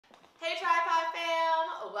Hey Tripod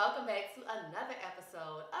fam, welcome back to another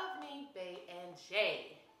episode of me, Bae and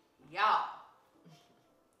J. Y'all,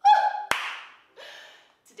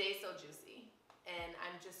 today's so juicy and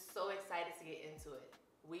I'm just so excited to get into it.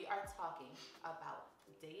 We are talking about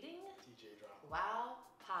dating DJ drama while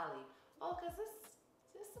poly. Oh, cause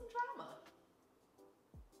there's some drama.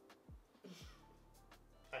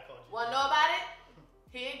 I called you. Wanna know about it?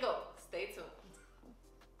 Here you go. Stay tuned.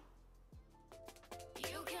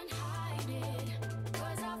 You can hide it,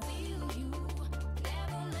 'cause I feel you,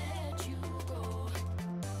 never let you go.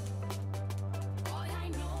 Boy, I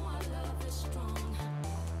know our love is strong,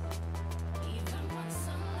 even when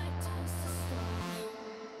sunlight turns to stone.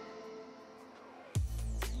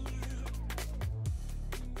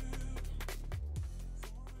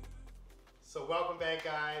 So welcome back,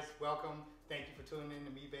 guys. Welcome. Thank you for tuning in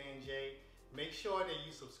to me, Bae and J. Make sure that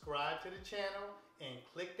you subscribe to the channel and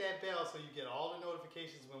click that bell so you get all the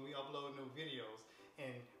notifications when we upload new videos.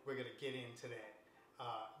 And we're gonna get into that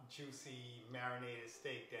juicy marinated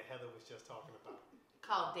steak that Heather was just talking about.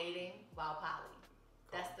 Called dating while poly.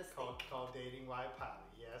 That's the steak. Called dating while poly.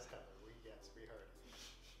 Yes, Heather. We heard it.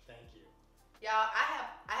 Thank you. Y'all,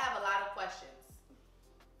 I have a lot of questions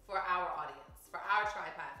for our audience, for our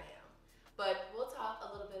tripod fam. But we'll talk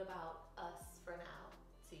a little bit about us for now.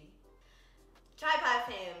 T. Tripod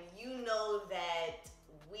fam, you know that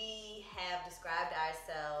we have described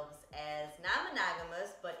ourselves as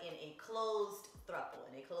non-monogamous, but in a closed throuple,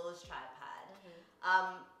 in a closed tripod.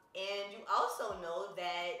 And you also know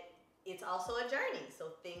that it's also a journey, so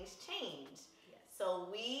things change. Yes. So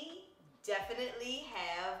we definitely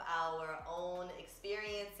have our own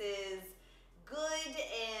experiences, good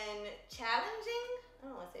and challenging. I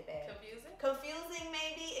don't want to say bad. Confusing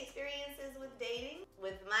maybe experiences with dating.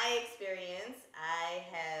 With my experience, I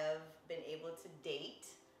have been able to date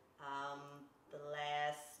the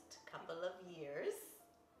last couple of years.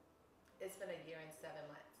 It's been a year and 7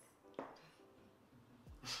 months.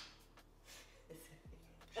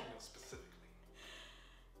 She knows specifically.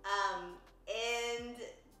 And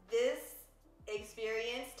this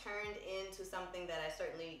experience turned into something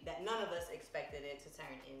that none of us expected it to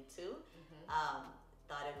turn into.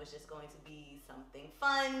 Thought it was just going to be something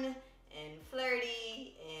fun and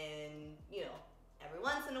flirty and, every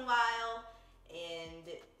once in a while.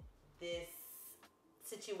 And this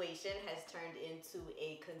situation has turned into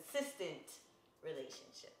a consistent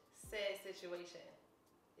relationship. Said situation.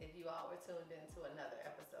 If you all were tuned into another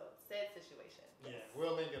episode. Said situation. Yeah,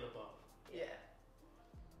 we'll link it above. Yeah.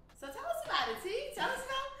 So tell us about it, T. Tell us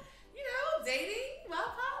about, dating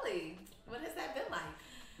while poly. What has that been like?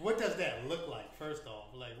 What does that look like, first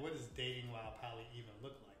off? Like, what does dating while poly even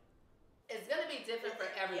look like? It's going to be different for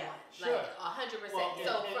everyone. Yeah, sure. Like 100%. Well,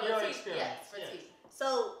 so in for your T, experience, yes, for yes. T.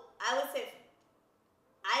 So I would say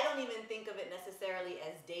I don't even think of it necessarily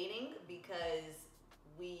as dating because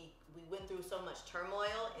we went through so much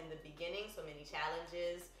turmoil in the beginning, so many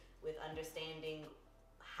challenges with understanding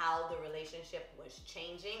how the relationship was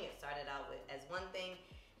changing. It started out as one thing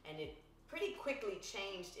and it pretty quickly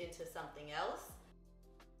changed into something else.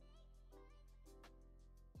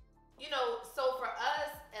 So for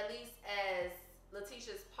us, at least as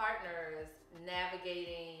Letitia's partners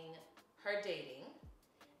navigating her dating,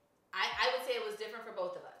 I would say it was different for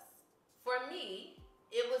both of us. For me,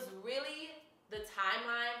 it was really the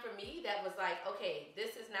timeline for me that was like, okay,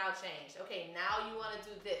 this is now changed. Okay, now you want to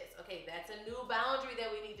do this. Okay, that's a new boundary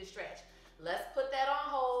that we need to stretch. Let's put that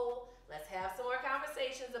on hold. Let's have some more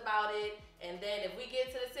conversations about it. And then if we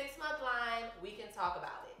get to the 6-month line, we can talk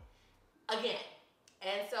about it again.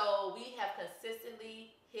 And so we have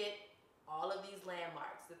consistently hit all of these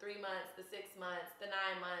landmarks, the 3 months, the 6 months, the 9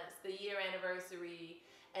 months, the year anniversary,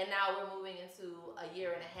 and now we're moving into a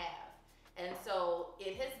year and a half. And so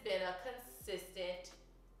it has been a consistent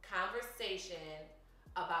conversation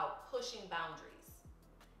about pushing boundaries.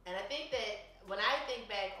 And I think that when I think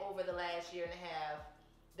back over the last year and a half,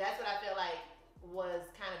 that's what I feel like was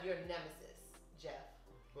kind of your nemesis, Jeff.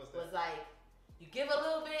 What's that? Was like, you give a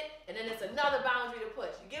little bit, and then it's another boundary to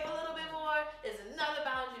push. You give a little bit more, it's another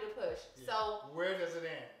boundary to push. Yeah. So where does it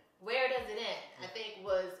end? Where does it end? I think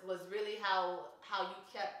was really how you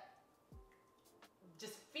kept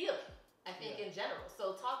just feeling, I think, in general.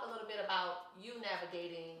 So talk a little bit about you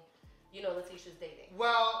navigating, Letitia's dating.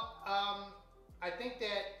 Well, I think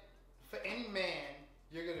that for any man,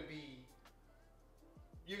 you're gonna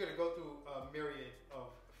go through a myriad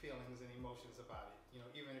of feelings and emotions about it,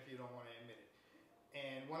 even if you don't want to admit it.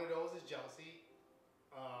 And one of those is jealousy.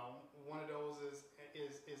 One of those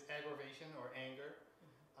is aggravation or anger.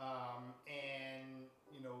 And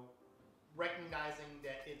recognizing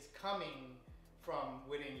that it's coming from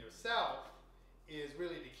within yourself is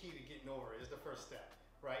really the key to getting over it, is the first step,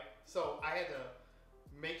 right? So I had to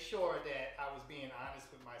make sure that I was being honest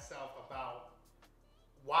with myself about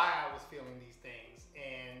why I was feeling these things,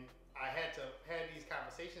 and I had to have these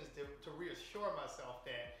conversations to reassure myself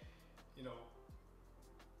that, you know,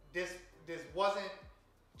 this wasn't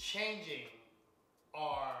changing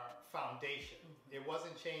our foundation. It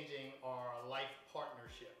wasn't changing our life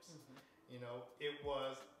partnerships. You know, it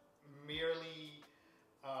was merely,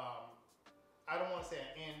 I don't want to say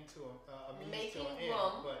an end to a means Making to an end,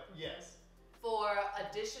 room but yes, for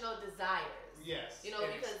additional desires. yes, You know,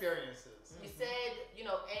 and because experiences. you said, you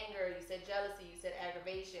know, anger, you said jealousy, you said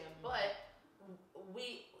aggravation, but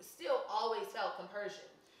we still always felt compersion.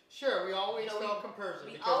 Sure, we always You know, felt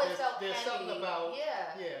compersion We because always felt there's envy. something about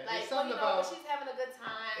yeah, yeah, like, there's something you know, about she's having a good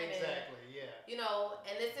time. exactly, yeah. And, you know,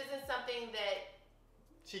 and this isn't something that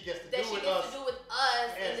She gets to that do she with gets us. to do with us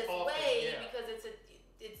in as this often, way yeah. because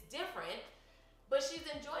it's different, but she's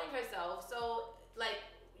enjoying herself. So like,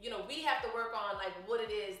 you know, we have to work on like what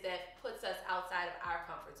it is that puts us outside of our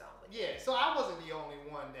comfort zone. Yeah, so I wasn't the only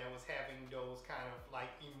one that was having those kind of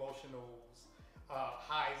like emotional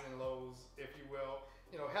highs and lows, if you will.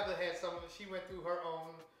 You know, Heather had she went through her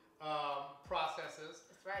own processes,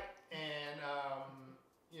 That's right. and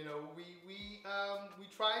you know, we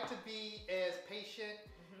tried to be as patient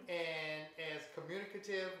and as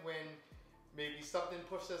communicative when maybe something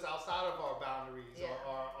pushed us outside of our boundaries Yeah.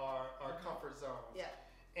 or our comfort zones. Yeah.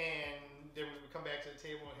 And then we would come back to the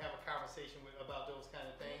table and have a conversation about those kind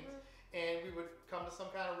of things, and we would come to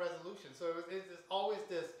some kind of resolution. So it's always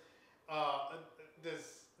this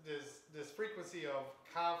frequency of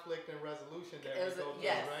conflict and resolution that we go through,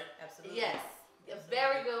 yes. right? Absolutely. Yes.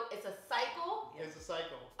 Very good. It's a cycle. It's a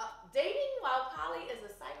cycle. Dating while poly is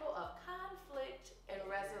a cycle of conflict and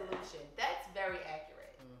resolution. That's very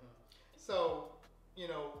accurate. So, you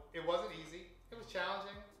know, it wasn't easy. It was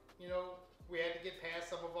challenging. You know, we had to get past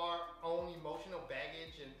some of our own emotional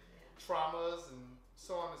baggage and traumas and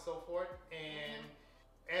so on and so forth. And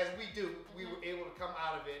as we do, we were able to come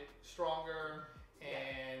out of it stronger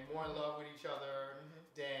and more in love with each other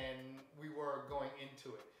than we were going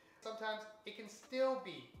into it. Sometimes it can still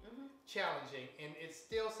be challenging, and it's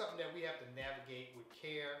still something that we have to navigate with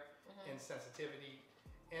care and sensitivity,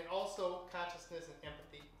 and also consciousness and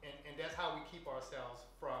empathy, and that's how we keep ourselves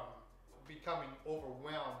from becoming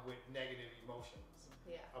overwhelmed with negative emotions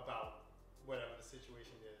about whatever the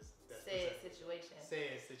situation is. Said situation.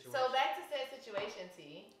 Said situation. So back to said situation,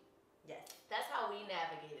 T. Yes. That's how we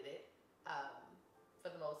navigated it,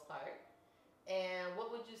 for the most part. And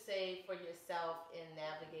what would you say for yourself in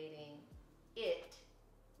navigating it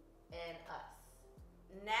and us?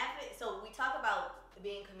 So we talk about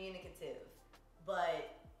being communicative,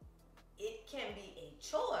 but it can be a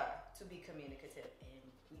chore to be communicative, and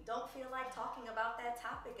we don't feel like talking about that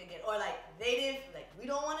topic again, or like we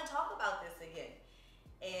don't want to talk about this again.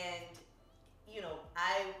 And you know,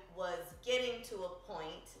 I was getting to a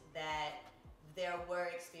point that there were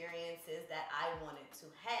experiences that I wanted to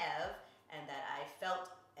have, and that I felt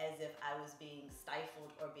as if I was being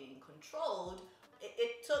stifled or being controlled.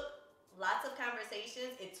 It took lots of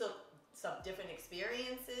conversations. It took some different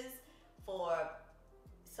experiences for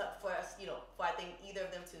us, you know, for I think either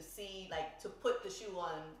of them to see, like, to put the shoe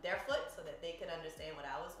on their foot so that they could understand what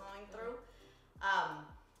I was going through.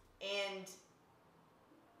 And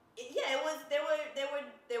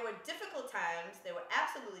there were difficult times. There were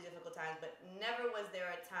absolutely difficult times, but never was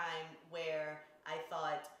there a time where I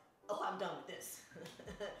thought, oh, I'm done with this.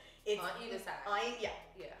 It's on either side. Yeah.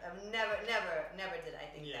 Never did I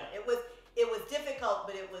think that. It was difficult,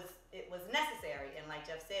 but it was necessary. And like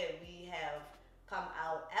Jeff said, we have come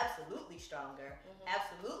out absolutely stronger,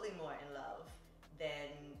 absolutely more in love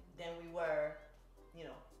than we were, you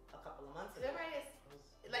know, a couple of months ago. Is that right?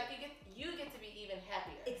 It's like you get to be even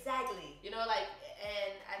happier. Exactly. You know, like,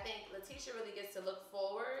 and I think Letitia really gets to look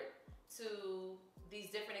forward to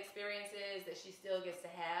these different experiences that she still gets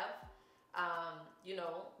to have, you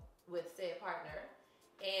know, with, say, a partner.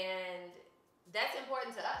 And that's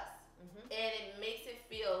important to us. And it makes it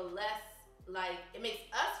feel less like, it makes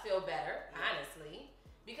us feel better, honestly,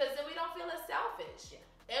 because then we don't feel as selfish.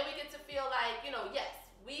 And we get to feel like, you know, yes,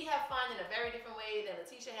 we have fun in a very different way than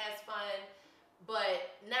Letitia has fun,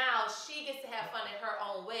 but now she gets to have fun in her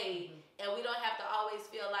own way, and we don't have to always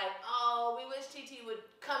feel like, oh, we wish TT would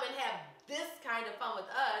come and have this kind of fun with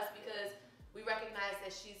us, because we recognize that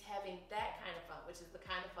she's having that kind of fun, which is the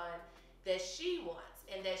kind of fun that she wants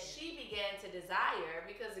and that she began to desire,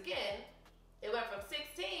 because again, it went from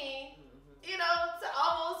 16 you know, to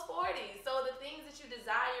almost 40. So the things that you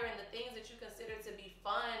desire and the things that you consider to be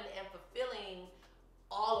fun and fulfilling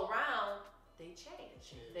all around, they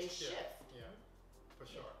change. Yeah, They shift. Yeah, for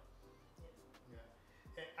sure.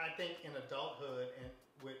 Yeah. And I think in adulthood and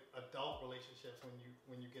with adult relationships,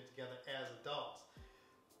 when you get together as adults,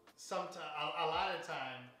 sometimes a lot of the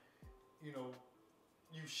time, you know,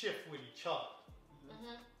 you shift with each other.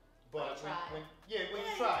 Mm-hmm. But when you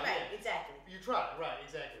Right, try, yeah. exactly. You try, right,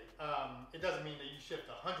 exactly. It doesn't mean that you shift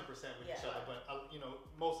 100% with each other, but you know,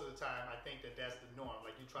 most of the time, I think that that's the norm.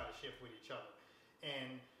 Like you try to shift with each other,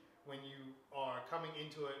 and when you are coming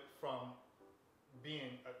into it from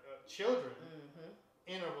being children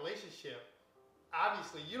in a relationship,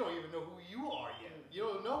 obviously you don't even know who you are yet. You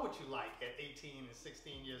don't know what you like at 18 and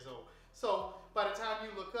 16 years old. So by the time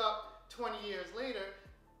you look up 20 years later,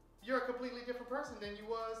 you're a completely different person than you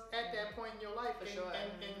was at that point in your life.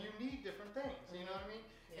 And you need different things, you know what I mean?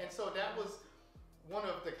 Yeah. And so that was one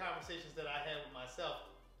of the conversations that I had with myself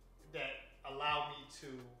that allowed me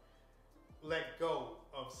to let go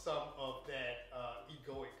of some of that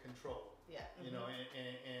egoic control. Yeah. You know,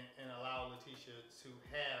 and allow Letitia to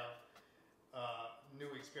have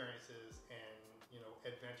new experiences and, you know,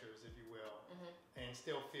 adventures, if you will, and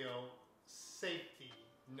still feel safety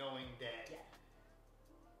knowing that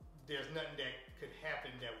there's nothing that could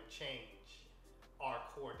happen that would change our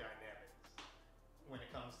core dynamics when it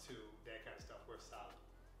comes to that kind of stuff. We're solid.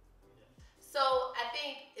 Yeah. So I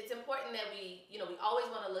think it's important that we always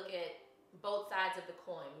want to look at both sides of the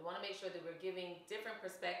coin. We want to make sure that we're giving different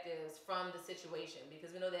perspectives from the situation,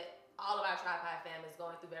 because we know that all of our Tri-Pi fam is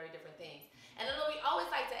going through very different things. And I know we always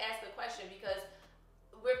like to ask the question because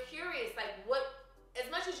we're curious, like as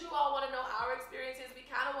much as you all want to know our experiences, we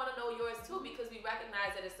kind of want to know yours too, because we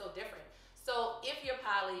recognize that it's so different. So if you're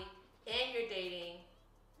poly and you're dating,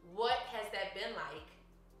 what has that been like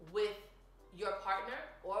with your partner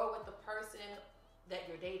or with the person that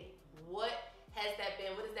you're dating? What has that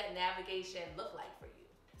been? What does that navigation look like for you?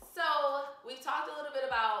 So we've talked a little bit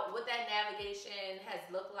about what that navigation has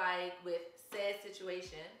looked like with said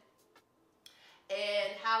situation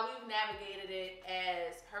and how we've navigated it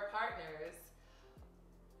as her partners.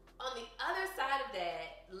 On the other side of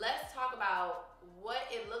that, let's talk about what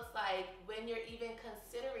it looks like when you're even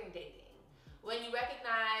considering dating. When you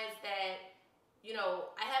recognize that, you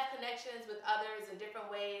know, I have connections with others in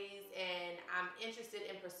different ways and I'm interested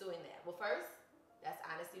in pursuing that. Well, first, that's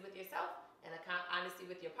honesty with yourself and honesty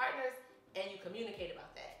with your partners, and you communicate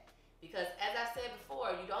about that. Because as I said before,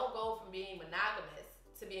 you don't go from being monogamous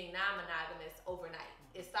to being non-monogamous overnight.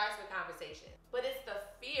 It starts with conversation. But it's the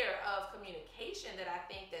fear of communication that I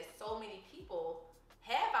think that so many people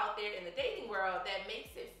have out there in the dating world that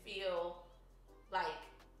makes it feel like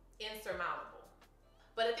insurmountable.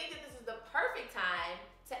 But I think that this is the perfect time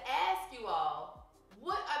to ask you all,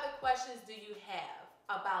 what other questions do you have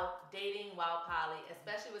about dating while poly,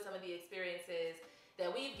 especially with some of the experiences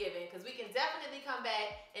that we've given? Because we can definitely come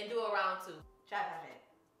back and do a round two. Tri-Pi.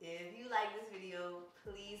 If you like this video,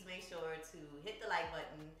 please make sure to hit the like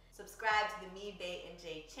button, subscribe to the Me, Bae and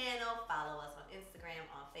J channel, follow us on Instagram,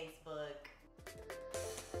 on Facebook.